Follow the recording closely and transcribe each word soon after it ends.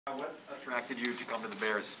What attracted you to come to the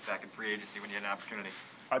Bears back in free agency when you had an opportunity?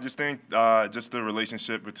 I just think just the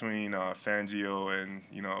relationship between Fangio and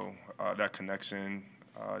that connection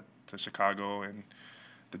to Chicago and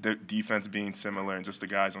the defense being similar and just the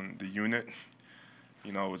guys on the unit,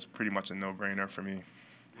 it was pretty much a no-brainer for me.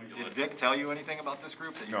 Did Vic tell you anything about this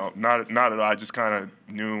group? No, not at all. I just kind of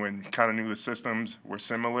knew the systems were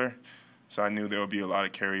similar, so I knew there would be a lot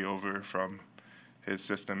of carryover from his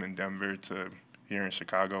system in Denver to here in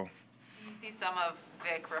Chicago. You see some of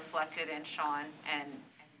Vic reflected in Sean, and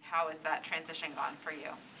how has that transition gone for you?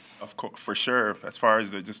 Of course, for sure. As far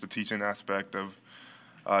as just the teaching aspect of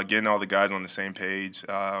getting all the guys on the same page,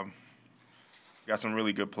 got some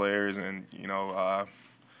really good players, and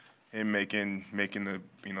him making the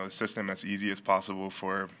system as easy as possible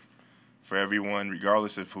for everyone,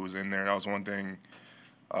 regardless of who's in there. That was one thing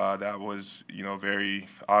that was very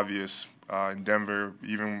obvious in Denver,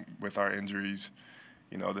 even with our injuries.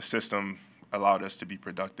 The system allowed us to be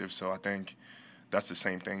productive. So I think that's the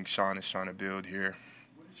same thing Sean is trying to build here.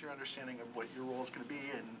 What is your understanding of what your role is going to be,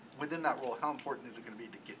 and within that role, how important is it going to be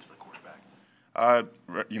to get to the quarterback?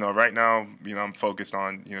 Right now, I'm focused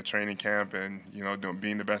on training camp and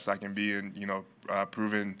being the best I can be, and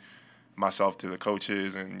proving myself to the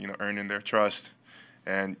coaches and earning their trust.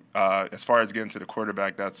 And as far as getting to the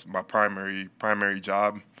quarterback, that's my primary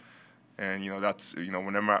job. And that's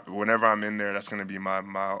whenever I'm in there, that's going to be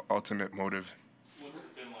my ultimate motive. What's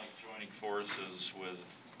it been like joining forces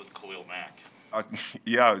with Khalil Mack?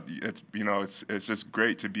 Yeah, it's just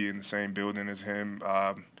great to be in the same building as him.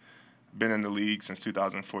 Been in the league since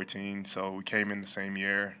 2014, so we came in the same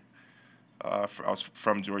year. I was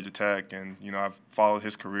from Georgia Tech, and I've followed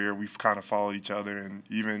his career. We've kind of followed each other, and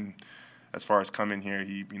even as far as coming here,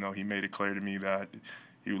 he made it clear to me that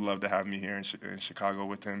he would love to have me here in Chicago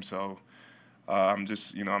with him. So I'm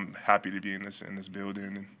just I'm happy to be in this building.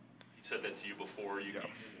 And he said that to you before you came in.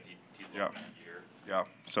 He loved that year. Yeah.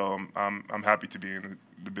 So I'm happy to be in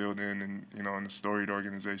the building and in the storied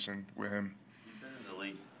organization with him. You've been in the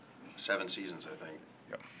league 7 seasons, I think.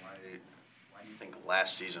 Yeah. Why do you think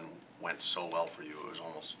last season went so well for you? It was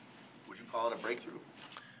almost, would you call it a breakthrough?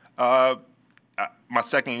 My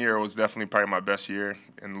second year was definitely probably my best year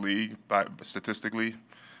in the league, statistically.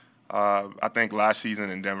 I think last season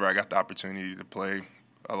in Denver, I got the opportunity to play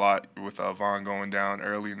a lot with Vaughn going down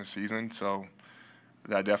early in the season, so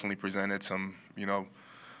that definitely presented some,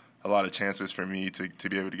 a lot of chances for me to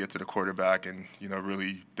be able to get to the quarterback and,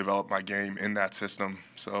 really develop my game in that system.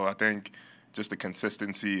 So I think just the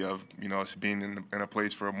consistency of, being in a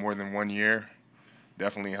place for more than 1 year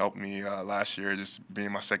definitely helped me last year, just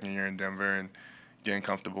being my second year in Denver and getting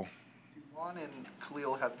comfortable. Vaughn and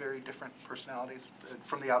Khalil have very different personalities.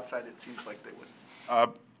 From the outside, it seems like they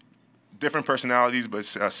would. Different personalities, but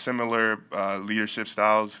similar leadership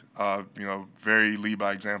styles. Very lead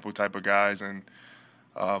by example type of guys, and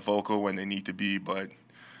vocal when they need to be. But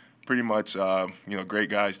pretty much, great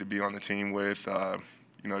guys to be on the team with.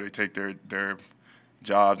 They take their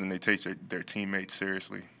jobs and they take their teammates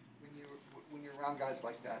seriously. When you're around guys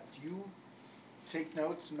like that, do you take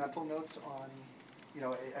notes, mental notes on?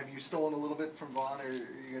 Have you stolen a little bit from Vaughn, or are you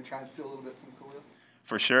going to try and steal a little bit from Khalil?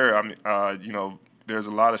 For sure. I mean, there's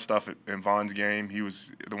a lot of stuff in Vaughn's game.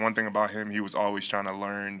 The one thing about him, he was always trying to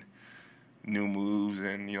learn new moves,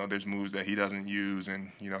 and there's moves that he doesn't use,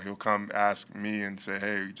 and he'll come ask me and say,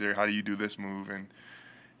 "Hey, Jerry, how do you do this move?" And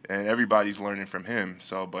everybody's learning from him.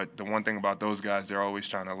 So, but the one thing about those guys, they're always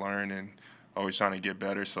trying to learn and always trying to get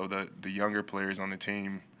better. So the younger players on the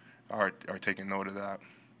team are taking note of that.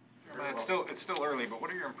 It's still early, but what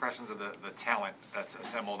are your impressions of the talent that's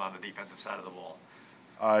assembled on the defensive side of the ball?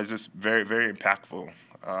 It's just very, very impactful.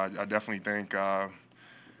 I definitely think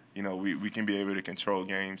we can be able to control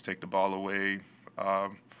games, take the ball away,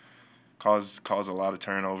 cause a lot of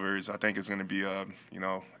turnovers. I think it's going to be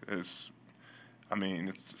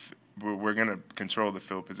we're going to control the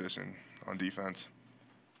field position on defense.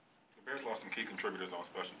 The Bears lost some key contributors on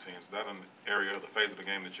special teams. Is that an area of the phase of the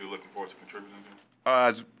game that you're looking forward to contributing to?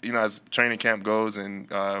 As training camp goes and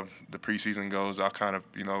the preseason goes, I'll kind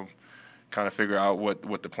of figure out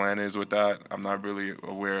what the plan is with that. I'm not really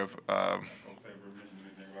aware of.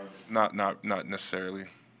 Not necessarily.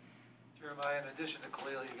 Jeremiah, in addition to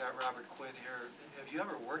Khalil, you got Robert Quinn here. Have you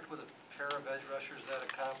ever worked with a pair of edge rushers that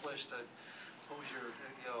accomplished? What was your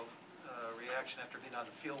reaction after being on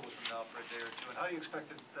the field with them now for a day or two, and how do you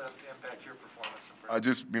expect it to impact your performance?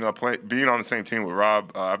 Being on the same team with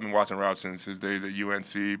Rob. I've been watching Rob since his days at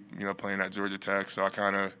UNC. Playing at Georgia Tech. So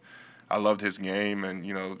I loved his game, and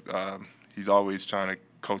he's always trying to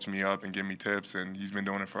coach me up and give me tips, and he's been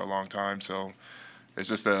doing it for a long time. So it's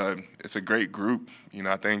just it's a great group. You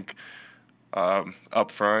know, I think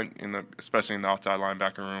up front, especially in the outside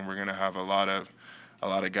linebacker room, we're gonna have a lot of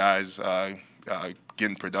guys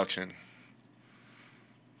getting production.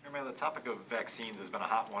 The topic of vaccines has been a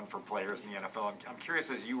hot one for players in the NFL. I'm curious,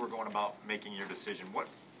 as you were going about making your decision,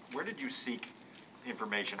 where did you seek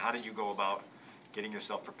information? How did you go about getting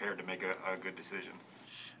yourself prepared to make a good decision?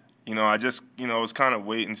 You know, I just, it was kind of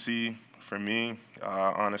wait and see for me,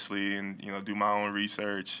 honestly, and, do my own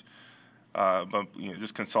research, but,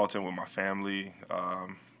 just consulting with my family,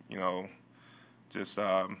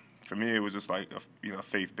 for me, it was just like a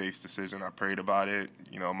faith-based decision. I prayed about it.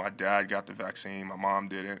 My dad got the vaccine, my mom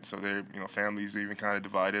didn't, so their families even kind of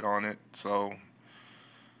divided on it. So,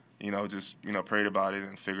 just prayed about it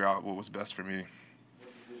and figure out what was best for me.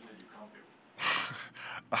 What decision did you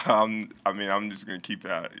come to? I mean, I'm just gonna keep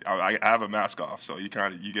that. I have a mask off, so you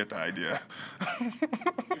get the idea.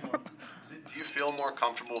 Do you feel more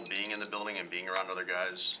comfortable being in the building and being around other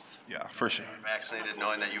guys? Yeah, for sure. Vaccinated,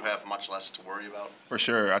 knowing that you have much less to worry about? For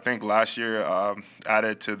sure. I think last year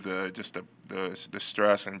added to the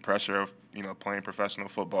stress and pressure of playing professional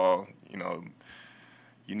football.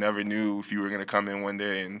 You never knew if you were going to come in one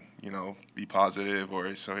day and be positive, or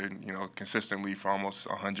consistently for almost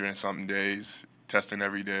 100 and something days, testing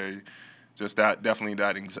every day. Just that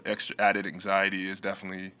extra added anxiety is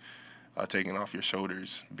definitely taking off your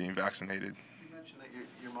shoulders being vaccinated. You mentioned that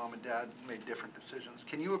your mom and dad made different decisions.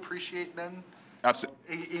 Can you appreciate then?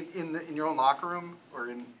 Absolutely. In your own locker room or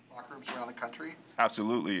in locker rooms around the country?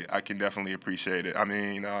 Absolutely. I can definitely appreciate it. I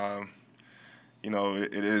mean,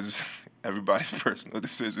 it is everybody's personal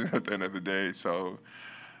decision at the end of the day. So,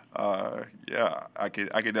 yeah, I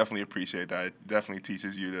could definitely appreciate that. It definitely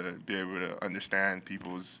teaches you to be able to understand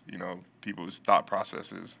people's thought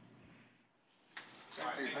processes.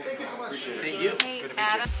 Thank you so much. Hey,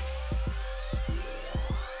 Adam.